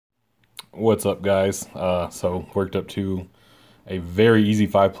What's up, guys? So worked up to a very easy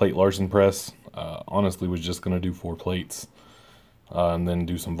 5 plate Larsen press. Honestly, was just gonna do 4 plates and then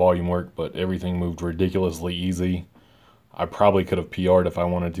do some volume work, but everything moved ridiculously easy. I probably could have PR'd if I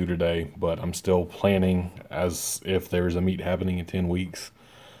wanted to today, but I'm still planning as if there's a meet happening in 10 weeks.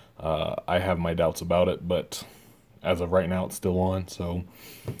 I have my doubts about it, but as of right now, it's still on. So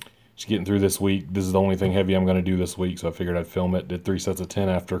just getting through this week. This is the only thing heavy I'm gonna do this week, so I figured I'd film it. Did 3 sets of 10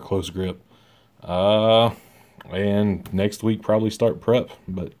 after close grip. Uh, and next week probably start prep.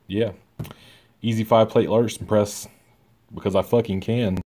 But yeah, easy 5 plate Larsen press because I fucking can.